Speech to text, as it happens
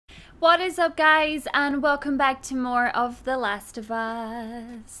What is up, guys, and welcome back to more of The Last of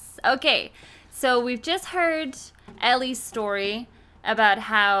Us. Okay, so we've just heard Ellie's story about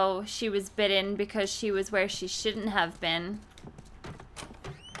how she was bitten because she was where she shouldn't have been.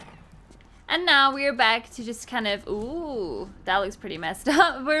 And now we're back to just kind of, ooh, that looks pretty messed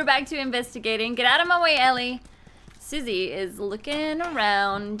up. We're back to investigating. Get out of my way, Ellie. Suzy is looking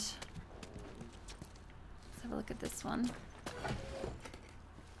around. Let's have a look at this one.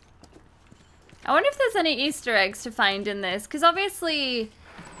 I wonder if there's any Easter eggs to find in this, because obviously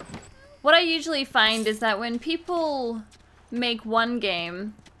what I usually find is that when people make one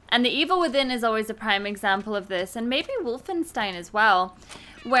game, and The Evil Within is always a prime example of this, and maybe Wolfenstein as well,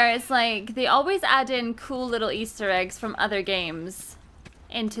 where it's like they always add in cool little Easter eggs from other games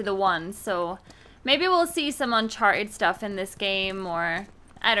into the one. So maybe we'll see some Uncharted stuff in this game, or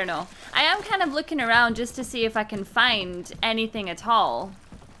I don't know. I am kind of looking around just to see if I can find anything at all.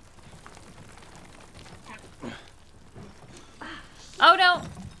 Oh no!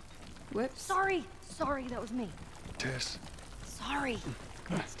 Whoops. Sorry, that was me. Tess. Sorry.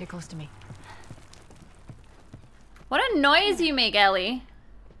 Come on, stay close to me. What a noise you make, Ellie.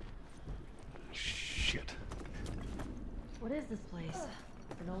 Shit. What is this place?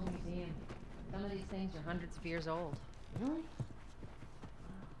 It's an old museum. Some of these things are hundreds of years old. Really?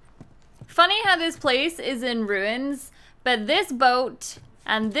 Funny how this place is in ruins, but this boat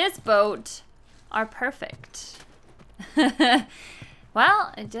and this boat are perfect.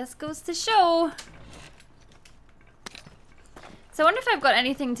 Well, it just goes to show. So I wonder if I've got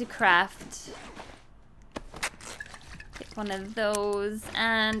anything to craft. Take one of those,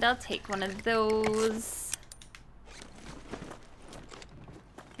 and I'll take one of those.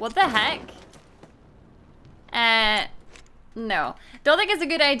 What the heck? No. Don't think it's a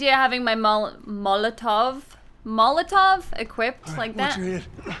good idea having my Molotov equipped like that. Watch your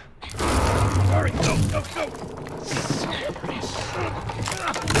head. Sorry, no.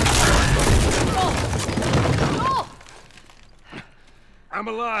 Oh! I'm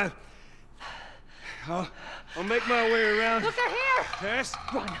alive. I'll make my way around. Look, they're here! Tess?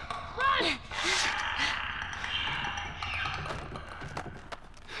 Run!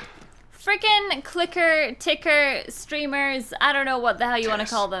 Freaking clicker, ticker, streamers, I don't know what the hell you want to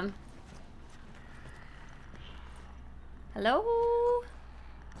call them. Hello?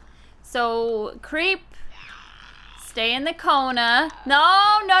 So, creep, stay in the corner.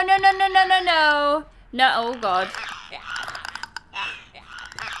 No, no, no, no, no, no, no, no. No, oh god.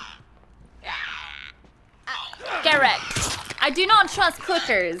 Get wrecked. I do not trust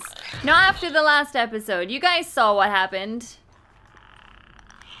clickers. Not after the last episode. You guys saw what happened.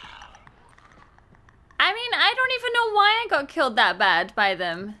 I mean, I don't even know why I got killed that bad by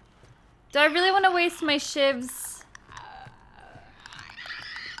them. Do I really want to waste my shivs?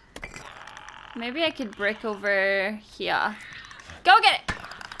 Maybe I could brick over here. Go get it!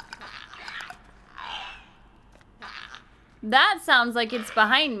 That sounds like it's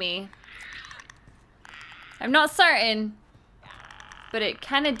behind me. I'm not certain, but it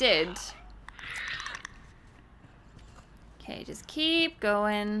kind of did. Okay, just keep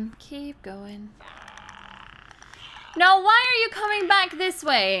going. Keep going. No, why are you coming back this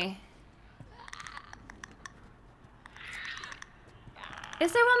way?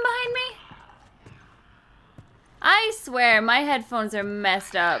 Is there one behind me? I swear, my headphones are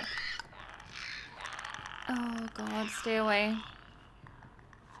messed up. Oh god, stay away.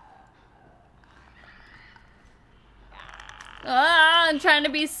 Ah, I'm trying to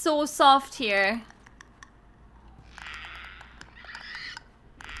be so soft here.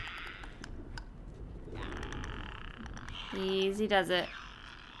 Easy does it.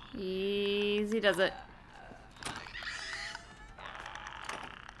 Easy does it.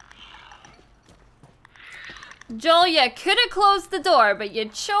 Joel, you could have closed the door, but you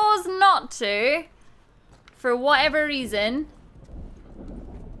chose not to. For whatever reason.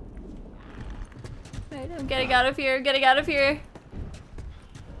 Right, I'm getting out of here, getting out of here.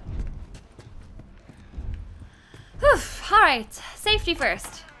 Whew, alright, safety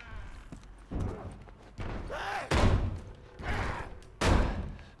first.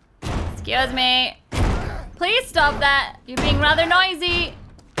 Excuse me. Please stop that. You're being rather noisy.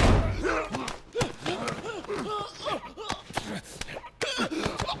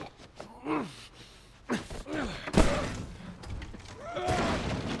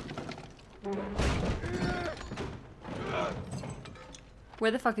 Where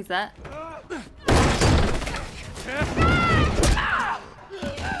the fuck is that?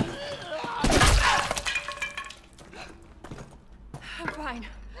 I'm fine.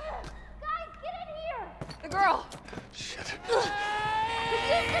 Guys, get in here! The girl! Shit.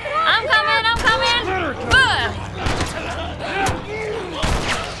 I'm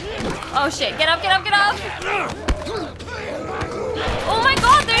Oh shit, get up, get up, get up! Oh my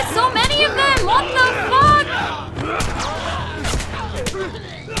god, there's so many of them! What the fuck?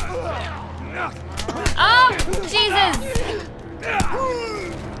 Oh, Jesus!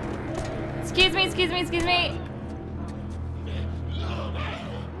 Excuse me, excuse me, excuse me.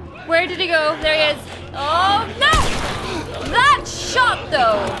 Where did he go? There he is. Oh, no! That shot,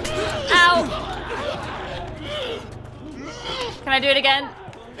 though! Ow! Can I do it again?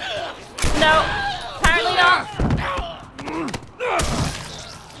 No. Apparently not.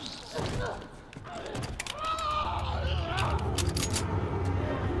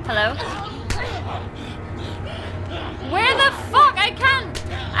 Hello? Where the fuck?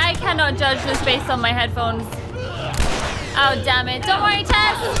 I cannot judge this based on my headphones. Oh, damn it. Don't worry,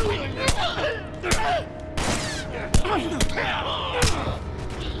 Tess.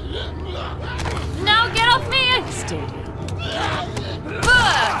 No, get off me. Stay.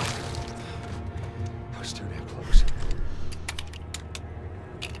 Ugh. I was too damn close.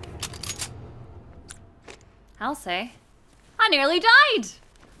 I'll say. I nearly died.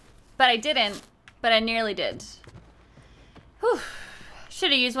 But I didn't. But I nearly did. Whew.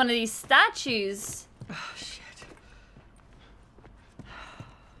 Should have used one of these statues. Oh, shit.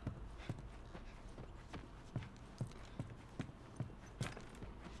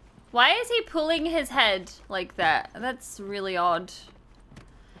 Why is he pulling his head like that? That's really odd.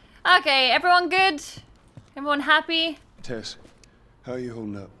 Okay, everyone good? Everyone happy? Tess, how are you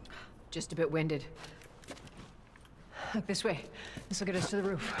holding up? Just a bit winded. Look this way. This will get us to the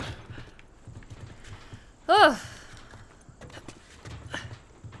roof. Ugh.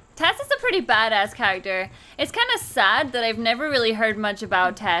 Tess is a pretty badass character. It's kind of sad that I've never really heard much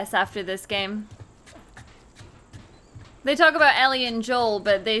about Tess after this game. They talk about Ellie and Joel,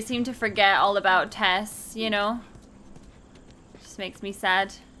 but they seem to forget all about Tess, you know? Just makes me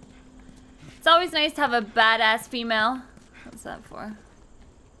sad. It's always nice to have a badass female. What's that for?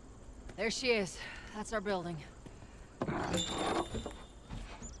 There she is. That's our building.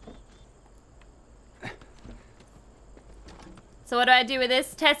 So what do I do with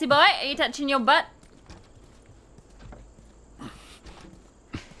this, Tessie boy? Are you touching your butt?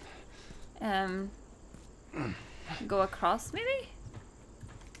 Go across, maybe?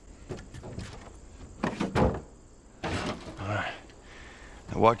 Alright.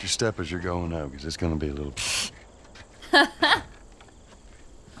 Now watch your step as you're going up, because it's gonna be a little...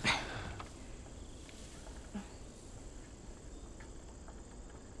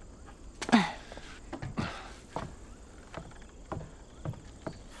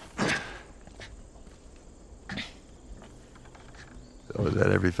 So is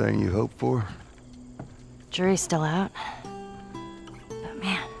that everything you hoped for? Jury's still out. But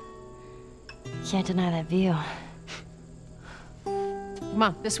man, can't deny that view. Come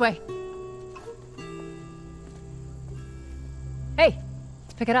on, this way. Hey,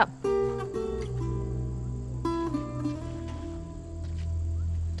 let's pick it up.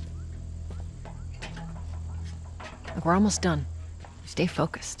 Look, we're almost done. Stay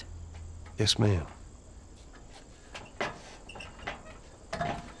focused. Yes, ma'am.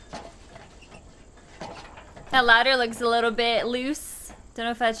 That ladder looks a little bit loose. Don't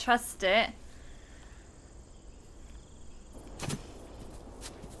know if I trust it.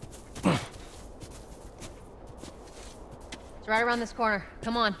 It's right around this corner.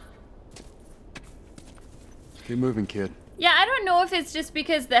 Come on. Keep moving, kid. Yeah, I don't know if it's just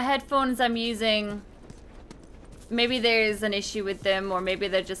because the headphones I'm using, maybe there's an issue with them, or maybe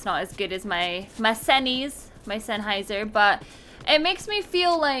they're just not as good as my Sennheiser, but it makes me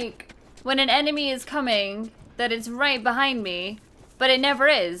feel like when an enemy is coming, that it's right behind me, but it never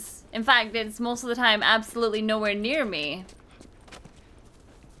is. In fact, it's most of the time absolutely nowhere near me.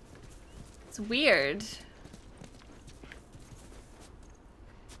 It's weird.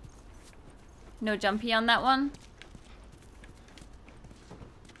 No jumpy on that one.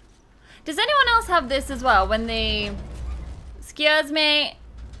 Does anyone else have this as well when they... Excuse me.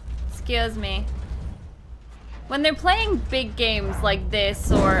 Excuse me. When they're playing big games like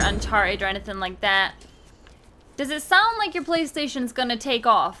this or Uncharted or anything like that, does it sound like your PlayStation's gonna take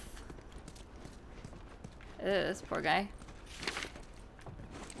off? This poor guy.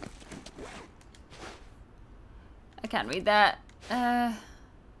 I can't read that. There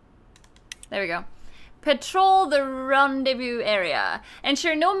we go. Patrol the rendezvous area.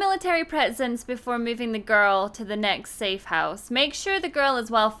 Ensure no military presence before moving the girl to the next safe house. Make sure the girl is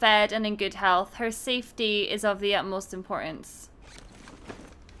well fed and in good health. Her safety is of the utmost importance.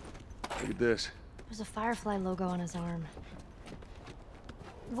 Look at this. There's a Firefly logo on his arm.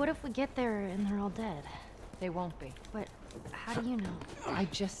 What if we get there and they're all dead? They won't be. But how How do you know? I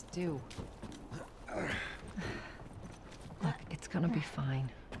just do. Look, it's gonna be fine.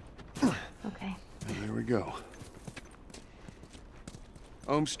 Okay. Here we go.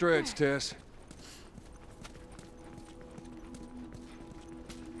 Home stretch, Tess.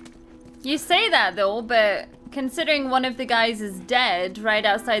 You say that though, but considering one of the guys is dead right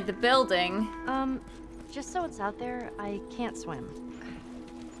outside the building. Just so it's out there, I can't swim.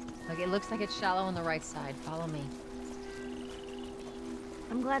 Look, it looks like it's shallow on the right side. Follow me.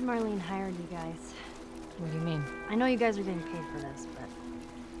 I'm glad Marlene hired you guys. What do you mean? I know you guys are getting paid for this, but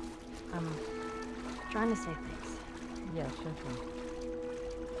I'm trying to save things. Yeah, sure.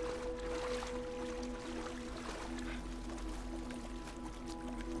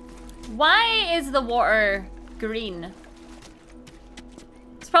 Why is the water green?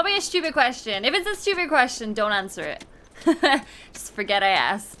 It's probably a stupid question. If it's a stupid question, don't answer it. Just forget I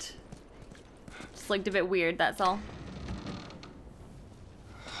asked. Just looked a bit weird, that's all.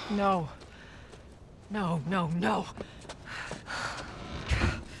 No. No, no, no.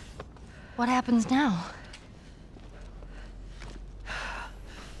 What happens now?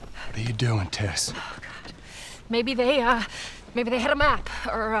 What are you doing, Tess? Oh, God. Maybe they had a map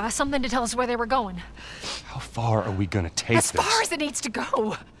or something to tell us where they were going. How far are we gonna take As this? far as it needs to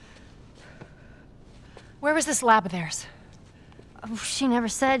go. Where was this lab of theirs? Oh, she never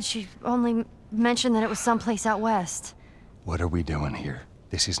said. She only mentioned that it was someplace out west. What are we doing here?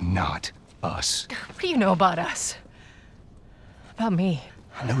 This is not us. What do you know about us? About me?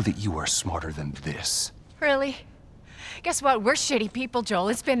 I know that you are smarter than this. Really? Guess what? We're shitty people, Joel.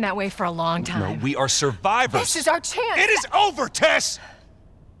 It's been that way for a long time. No, we are survivors. This is our chance. It is over, Tess!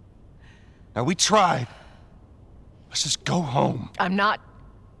 Now, we tried. Let's just go home. I'm not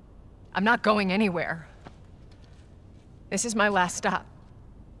going anywhere. This is my last stop.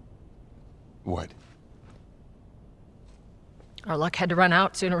 What? Our luck had to run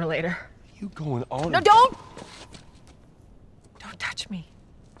out sooner or later. You going on? No, don't! Don't touch me.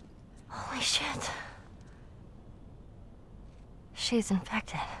 Holy shit. She's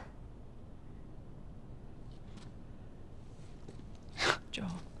infected. Joel,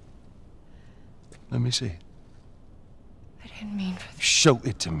 Let me see. I didn't mean for this. Show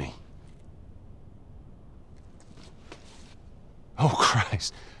it to me. Oh,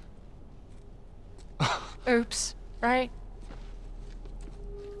 Christ. Oops, right?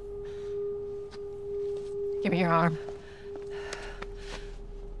 Give me your arm.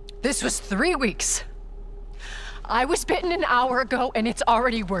 This was 3 weeks. I was bitten an hour ago, and it's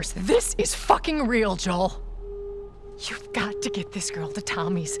already worse. This is fucking real, Joel. You've got to get this girl to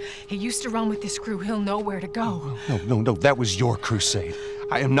Tommy's. He used to run with this crew. He'll know where to go. No. That was your crusade.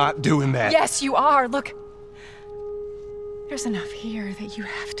 I am not doing that. Yes, you are. Look. There's enough here that you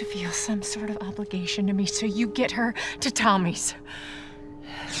have to feel some sort of obligation to me, so you get her to Tommy's.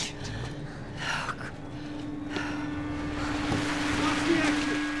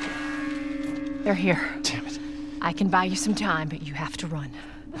 They're here. Damn it. I can buy you some time, but you have to run.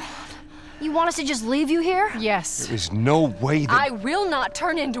 You want us to just leave you here? Yes. There is no way that... I will not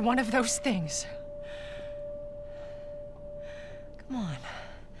turn into one of those things. Come on.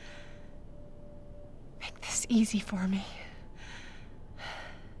 Make this easy for me.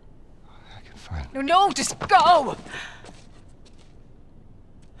 I can find... No, just go!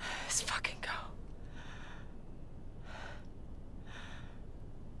 Just fucking go.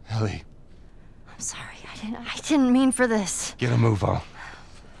 Ellie, I'm sorry. I didn't mean for this. get a move on.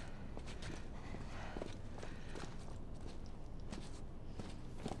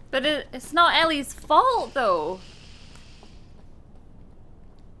 But it's not Ellie's fault, though.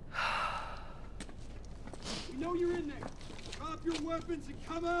 We know you're in there. Drop your weapons and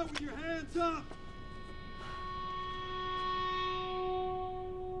come out with your hands up.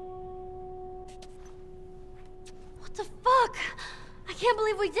 What the fuck? I can't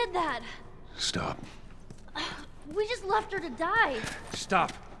believe we did that. Stop. We just left her to die.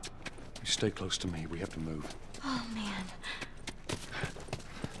 Stop. You stay close to me. We have to move. Oh, man.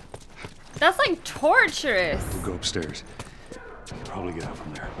 That's like torturous. We'll go upstairs. We can probably get out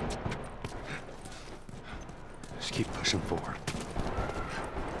from there. Just keep pushing forward.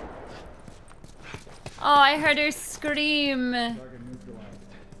 Oh, I heard her scream.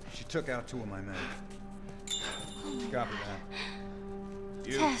 She took out 2 of my men. Copy that.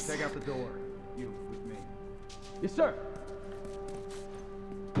 You, TESS. take out the door. You, with me. Yes, sir.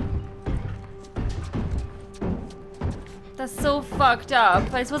 That's so fucked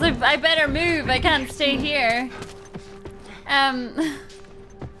up. I suppose I better move. I can't stay here.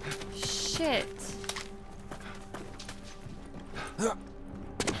 Shit.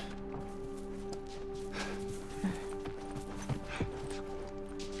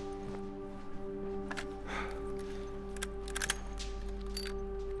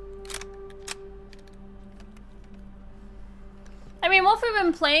 mean, what if we've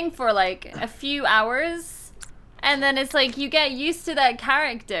been playing for like a few hours, and then it's like you get used to that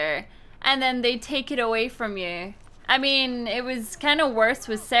character, and then they take it away from you. I mean, it was kind of worse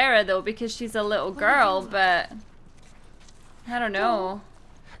with Sarah though, because she's a little girl, but I don't know.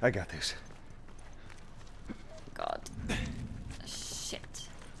 I got this. God. Shit.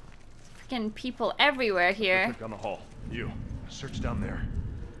 Freaking people everywhere here. Check down the hall. You. Search down there.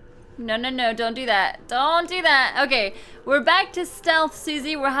 No, no, no, don't do that. Don't do that. Okay, we're back to stealth,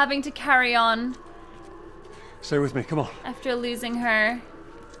 Suzy. We're having to carry on Stay with me, come on. after losing her.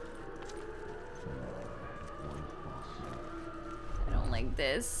 I don't like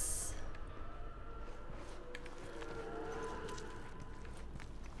this.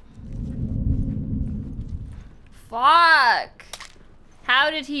 Fuck!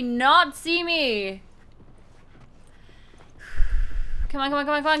 How did he not see me? Come on, come on,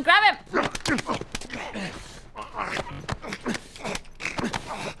 come on, come on, grab him!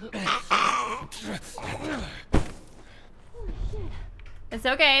 It's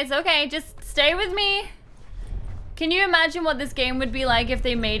okay, just stay with me. Can you imagine what this game would be like if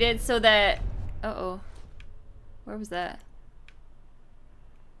they made it so that... Uh-oh. Where was that?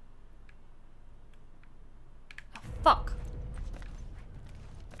 Oh, fuck.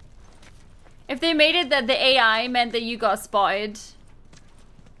 If they made it that the AI meant that you got spotted.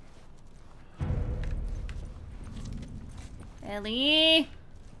 Ellie.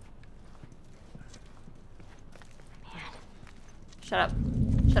 Man. Shut up.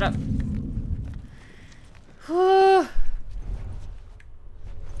 Shut up. Whew.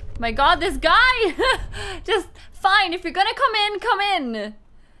 My god, this guy! Just fine. If you're gonna come in, come in.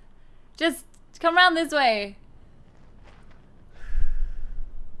 Just come around this way.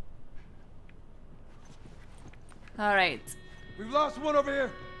 All right. We've lost one over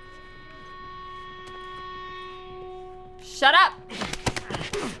here. Shut up.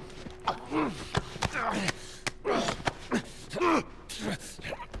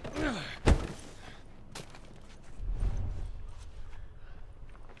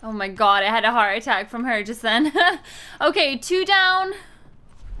 Oh my god, I had a heart attack from her just then. Okay, 2 down.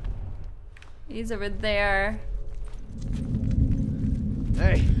 He's over there.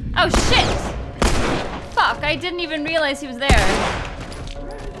 Hey. Oh shit! Fuck, I didn't even realize he was there.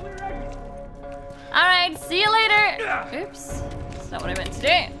 Alright, see you later! Oops. That's not what I meant to do.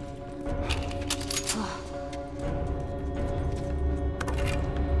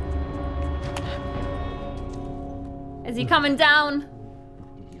 Is he coming down?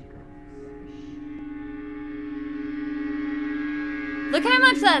 Look how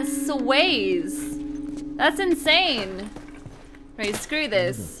much that sways. That's insane. Right, screw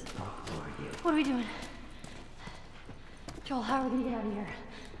this. What are we doing? Joel, how are we gonna get out of here?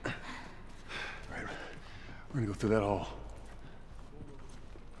 Right. We're gonna go through that hall.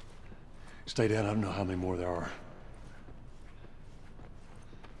 Stay down, I don't know how many more there are.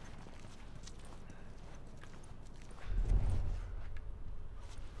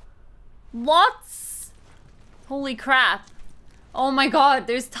 Lots? Holy crap. Oh my god,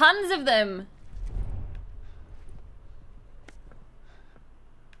 there's tons of them.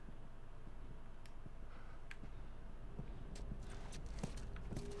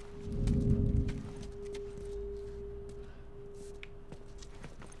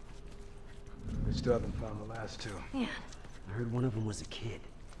 We still haven't found the last two. Yeah. I heard one of them was a kid.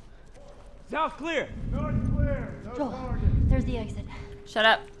 South clear. North clear. No Joel, target. there's the exit. Shut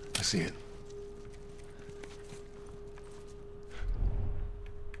up. I see it.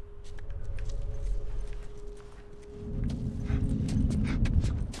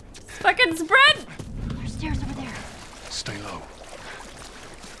 Fucking spread! There's stairs over there. Stay low.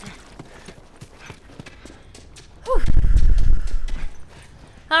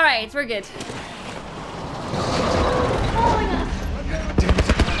 Alright, we're good.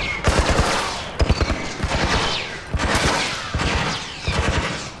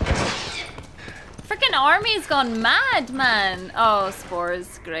 Freaking army's gone mad, man. Oh,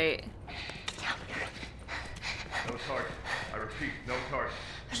 spores, great. No target. I repeat, no target.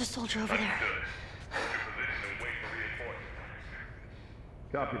 There's a soldier over there.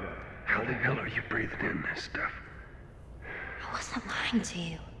 Copy that. How the hell are you breathing in this stuff? I wasn't lying to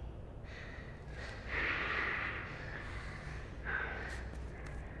you.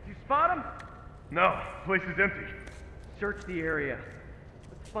 You spot him? No, place is empty. Search the area.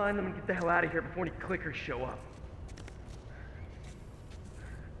 Let's find them and get the hell out of here before any clickers show up.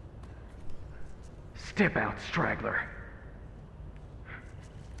 Step out, straggler.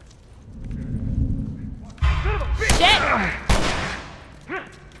 Shit!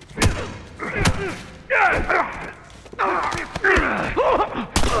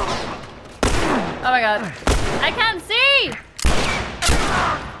 Oh my god. I can't see!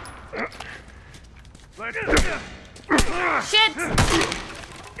 Shit!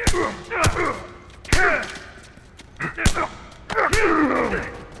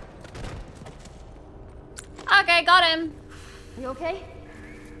 Okay, got him. You okay?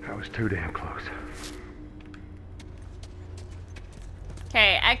 I was too damn close.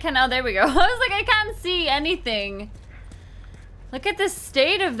 Okay, I can. Oh, there we go. I was like, I can't see anything. Look at the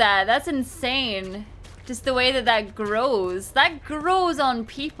state of that. That's insane. Just the way that that grows. That grows on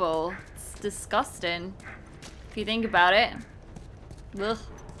people. It's disgusting. If you think about it. Ugh.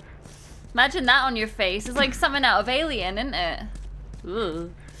 Imagine that on your face. It's like something out of Alien, isn't it?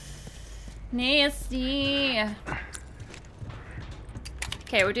 Ugh. Nasty.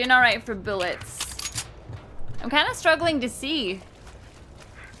 Okay, we're doing alright for bullets. I'm kind of struggling to see.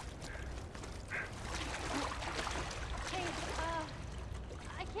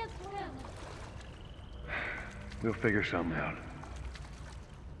 I can't swim. We'll figure something out.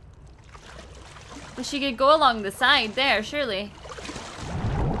 Well, she could go along the side there, surely.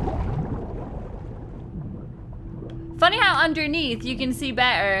 Funny how underneath you can see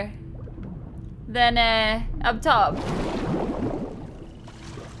better than up top.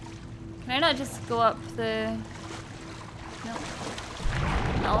 Can I not just go up the... No.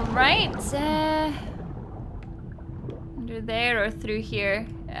 Alright. Under there or through here.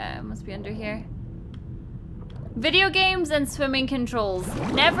 Must be under here. Video games and swimming controls.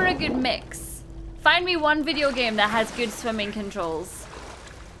 Never a good mix. Find me one video game that has good swimming controls.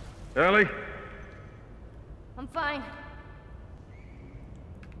 Ellie? I'm fine.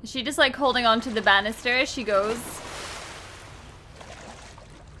 Is she just like holding on to the banister as she goes?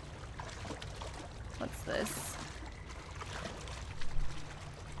 What's this?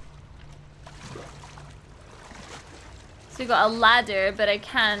 So we got a ladder, but I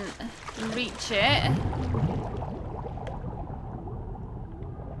can't reach it.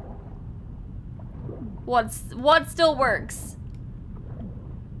 What still works?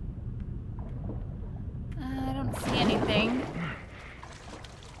 I don't see anything.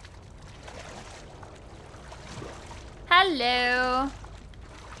 Hello.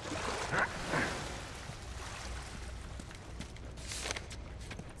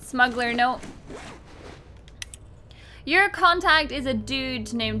 Smuggler note. Your contact is a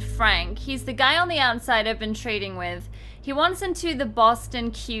dude named Frank. He's the guy on the outside I've been trading with. He wants into the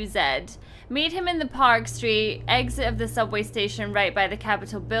Boston QZ. Meet him in the Park Street exit of the subway station right by the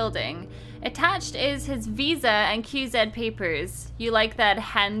Capitol building. Attached is his visa and QZ papers. You like that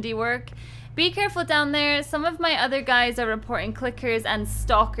handiwork? Be careful down there. Some of my other guys are reporting clickers and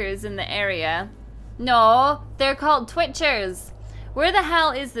stalkers in the area. No, they're called twitchers. Where the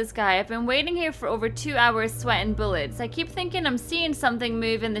hell is this guy? I've been waiting here for over 2 hours sweating bullets. I keep thinking I'm seeing something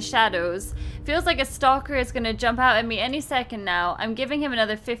move in the shadows. Feels like a stalker is gonna jump out at me any second now. I'm giving him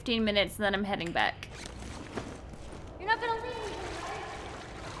another 15 minutes and then I'm heading back. You're not gonna leave.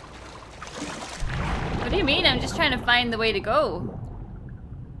 What do you mean? I'm just trying to find the way to go.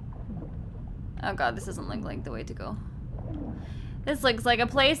 Oh god, this doesn't look like the way to go. This looks like a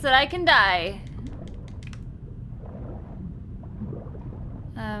place that I can die.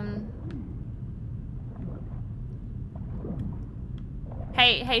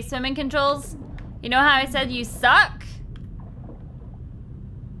 Hey, swimming controls. You know how I said you suck?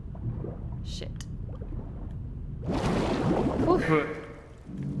 Shit. It's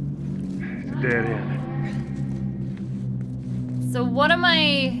a dead end. So what am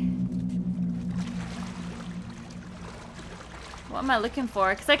I looking for?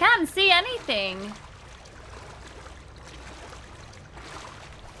 Because I can't see anything.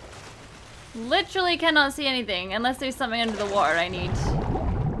 Literally cannot see anything unless there's something under the water I need.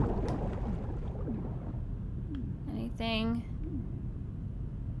 Anything?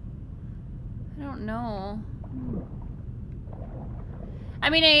 I don't know. I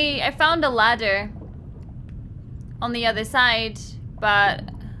mean, I found a ladder on the other side, but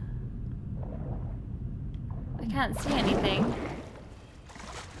I can't see anything.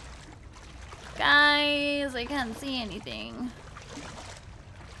 Guys, I can't see anything.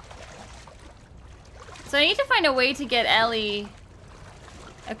 So I need to find a way to get Ellie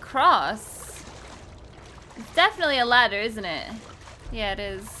across. It's definitely a ladder, isn't it? Yeah, it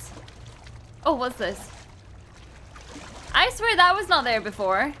is. Oh, what's this? I swear that was not there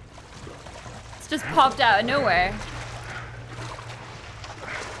before. It's just popped out of nowhere.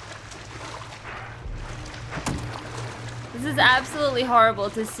 This is absolutely horrible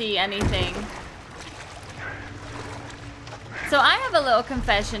to see anything. So I have a little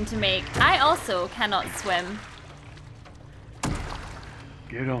confession to make. I also cannot swim.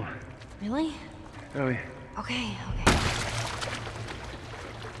 Get on. Really? Ellie. Okay.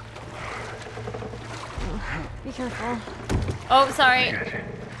 Be careful. Oh, sorry. I got you.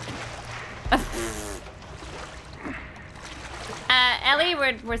 Ellie,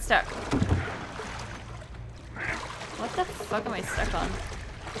 we're stuck. What the fuck am I stuck on?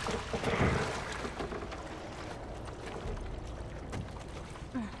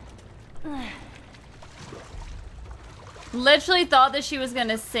 Literally thought that she was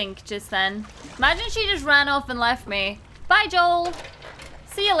gonna sink just then. Imagine she just ran off and left me. Bye, Joel.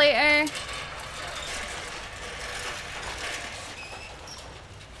 See you later.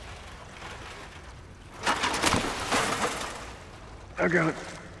 I got it.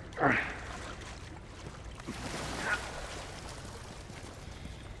 All right.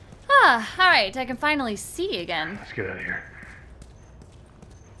 Ah, alright, I can finally see again. Let's get out of here.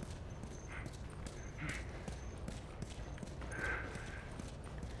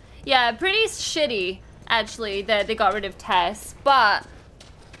 Yeah, pretty shitty, actually, that they got rid of Tess, but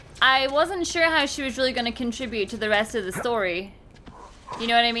I wasn't sure how she was really going to contribute to the rest of the story. You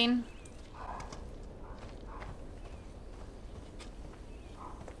know what I mean?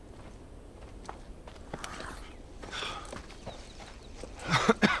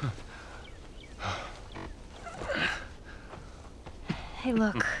 Hey,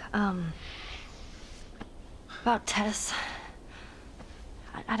 look, about Tess.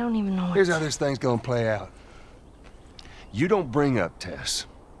 I don't even know what Here's how this thing's gonna play out. You don't bring up Tess.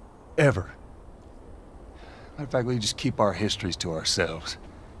 Ever. Matter of fact, we just keep our histories to ourselves.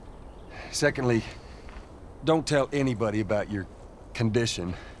 Secondly, don't tell anybody about your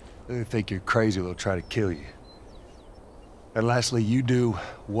condition. They think you're crazy, they'll try to kill you. And lastly, you do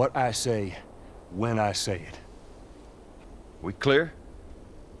what I say when I say it. We clear?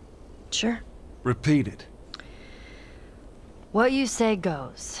 Sure. Repeat it. What you say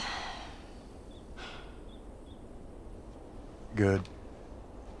goes. Good.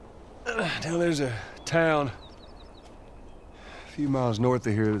 Now there's a town a few miles north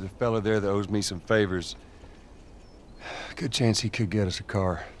of here. There's a fella there that owes me some favors. Good chance he could get us a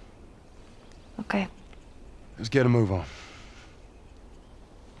car. Okay. Let's get a move on.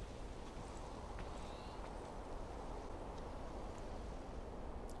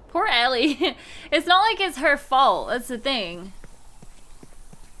 Poor Ellie. It's not like it's her fault. That's the thing.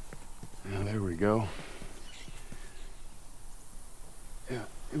 Now, there we go. Yeah,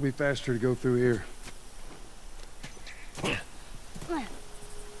 it'll be faster to go through here.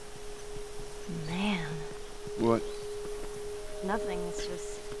 Man. What? Nothing. It's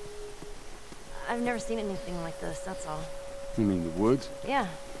just... I've never seen anything like this, that's all. You mean the woods? Yeah.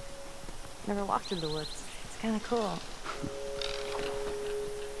 Never walked through the woods. It's kind of cool.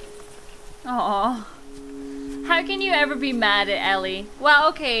 Aww. How can you ever be mad at Ellie? Well,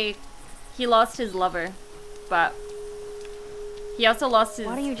 okay, he lost his lover, but he also lost his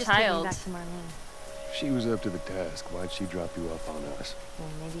Why don't you just take me child. back to Marlene? She was up to the task. Why'd she drop you off on us? Well,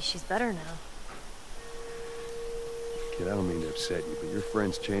 maybe she's better now. Kid, I don't mean to upset you, but your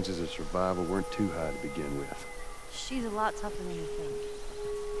friend's chances of survival weren't too high to begin with. She's a lot tougher than you think.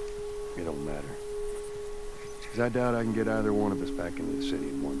 It don't matter. Because I doubt I can get either one of us back into the city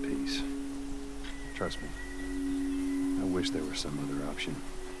in one piece. Trust me. I wish there was some other option.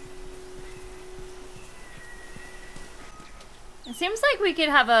 It seems like we could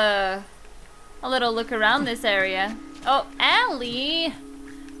have a little look around this area. Oh, Ellie!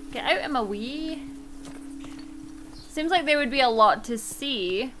 Get out of my wee. Seems like there would be a lot to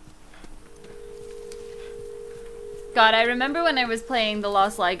see. God, I remember when I was playing The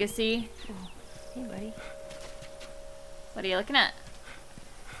Lost Legacy. Hey, buddy. What are you looking at?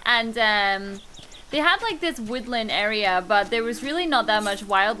 And they had like this woodland area, but there was really not that much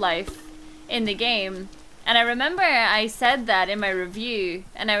wildlife in the game. And I remember I said that in my review,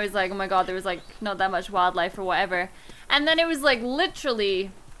 and I was like, oh my god, there was like not that much wildlife or whatever. And then it was like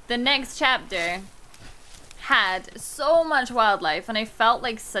literally the next chapter had so much wildlife, and I felt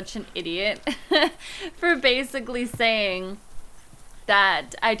like such an idiot for basically saying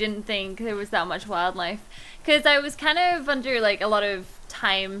that I didn't think there was that much wildlife. Because I was kind of under like a lot of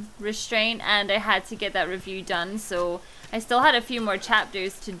time restraint, and I had to get that review done, so I still had a few more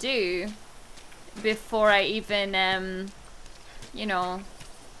chapters to do before I even, you know,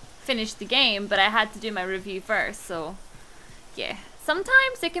 finished the game, but I had to do my review first, so yeah.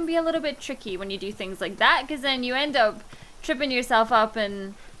 Sometimes it can be a little bit tricky when you do things like that, because then you end up tripping yourself up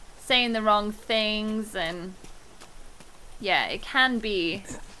and saying the wrong things, and yeah, it can be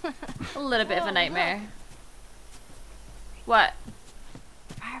a little bit of a nightmare. What?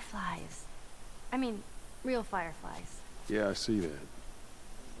 Fireflies. I mean, real fireflies. Yeah, I see that.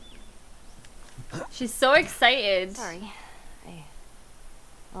 She's so excited. Sorry. I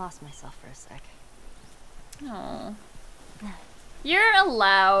lost myself for a sec. Oh. You're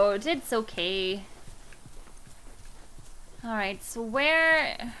allowed. It's okay. Alright, so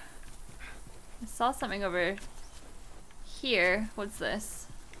where... I saw something over here. What's this?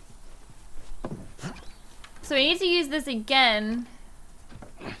 So we need to use this again.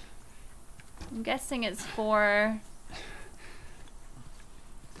 I'm guessing it's for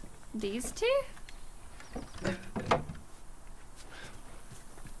these two?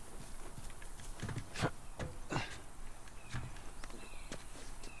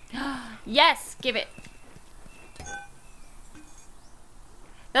 Yes, give it.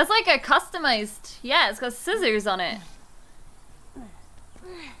 That's like a customized, yeah, it's got scissors on it.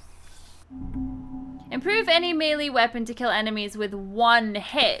 Improve any melee weapon to kill enemies with 1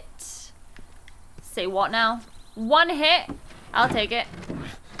 hit. Say what now? 1 hit? I'll take it.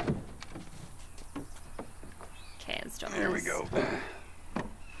 Okay, let's drop this. There we go.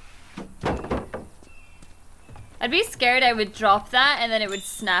 I'd be scared I would drop that and then it would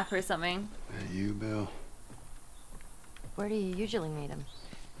snap or something. You, Bill? Where do you usually meet him?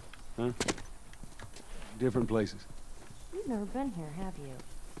 Huh? Different places. You've never been here, have you?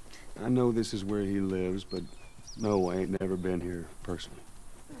 I know this is where he lives, but no, I ain't never been here personally.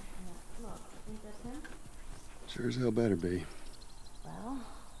 Look, think that's him? Sure as hell better be. Well,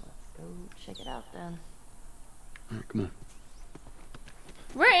 let's go check it out then. All right, come on.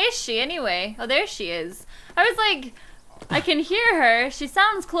 Where is she anyway? Oh, there she is. I was like, I can hear her. She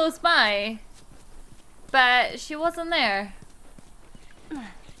sounds close by. But she wasn't there. Can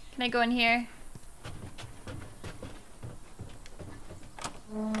I go in here?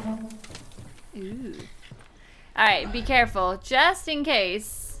 Ooh. Alright, be careful. Just in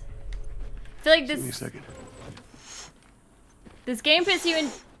case. I feel like Give me a this... second. This game puts you in...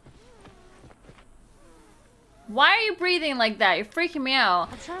 Why are you breathing like that? You're freaking me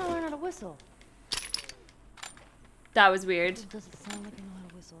out. I'm trying to learn how to whistle. That was weird. It doesn't sound like I know how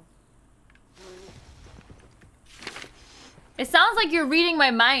to whistle. It sounds like you're reading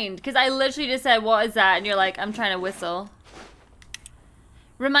my mind, because I literally just said, what is that? And you're like, I'm trying to whistle.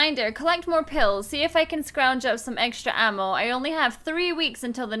 Reminder, collect more pills. See if I can scrounge up some extra ammo. I only have 3 weeks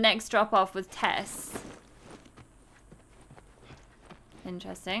until the next drop-off with TESS.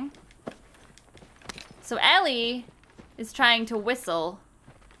 Interesting. So Ellie is trying to whistle.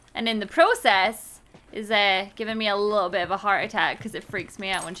 And in the process, is giving me a little bit of a heart attack, because it freaks me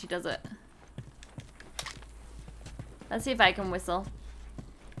out when she does it. Let's see if I can whistle.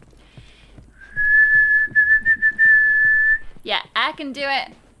 Yeah, I can do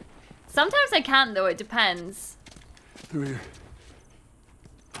it. Sometimes I can't though, it depends. Through here.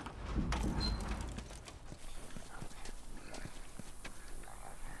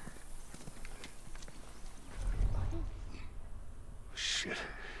 Shit.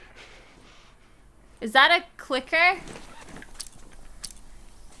 Is that a clicker?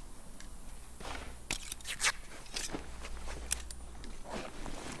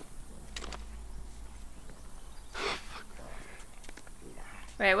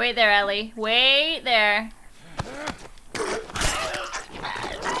 Right, wait there, Ellie. Wait there.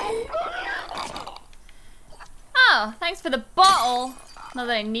 Oh, thanks for the bottle. Not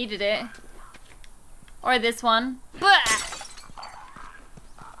that I needed it. Or this one. Bah!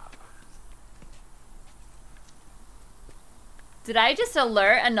 Did I just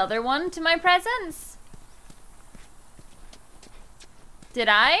alert another one to my presence? Did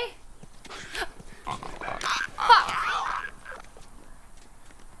I? Fuck!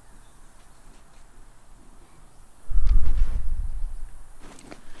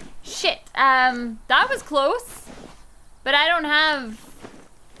 Shit, that was close. But I don't have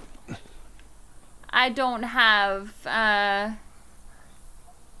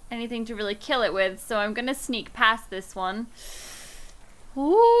anything to really kill it with, so I'm gonna sneak past this one.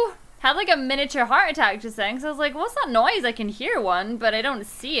 Ooh, had like a miniature heart attack just then, because I was like, what's that noise? I can hear one, but I don't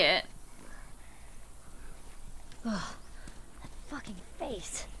see it. Ugh, that fucking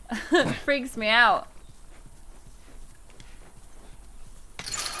face. Freaks me out.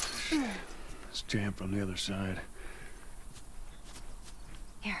 It's jammed from the other side.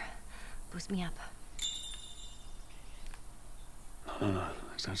 Here, boost me up.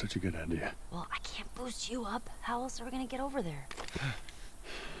 That's not such a good idea. Well, I can't boost you up. How else are we gonna get over there?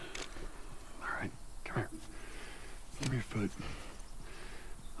 All right, come here. Give me your foot.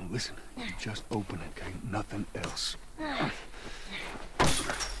 Now listen, you just open it, okay? Nothing else.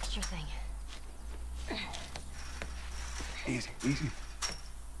 Sure thing. Easy, easy.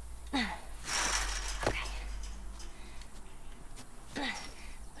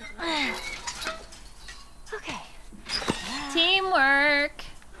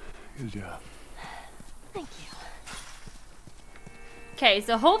 Good job. Thank you. Okay,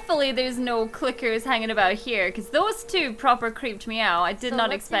 so hopefully there's no clickers hanging about here, because those two proper creeped me out. I did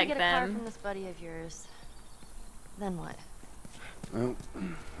not expect Let's say you get a car them. from this buddy of yours. Then what? Well,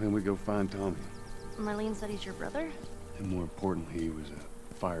 then we go find Tommy. Marlene said he's your brother? And more importantly, he was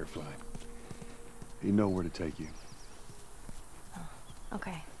a firefly. He'd know where to take you. Oh,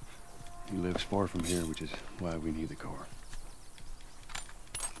 okay. He lives far from here, which is why we need the car.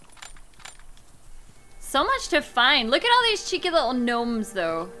 So much to find. Look at all these cheeky little gnomes,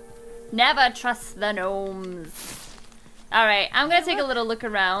 though. Never trust the gnomes. Alright, I'm gonna take a little look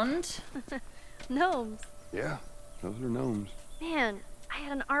around. Gnomes. Yeah, those are gnomes. Man, I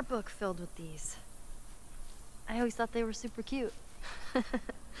had an art book filled with these. I always thought they were super cute.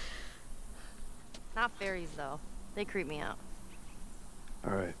 Not fairies, though. They creep me out.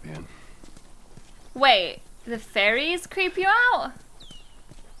 All right, man. Wait, the fairies creep you out?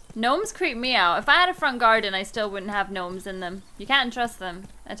 Gnomes creep me out. If I had a front garden, I still wouldn't have gnomes in them. You can't trust them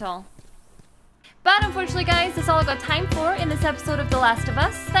at all. But unfortunately, guys, that's all I got time for in this episode of The Last of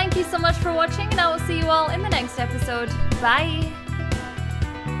Us. Thank you so much for watching, and I will see you all in the next episode. Bye!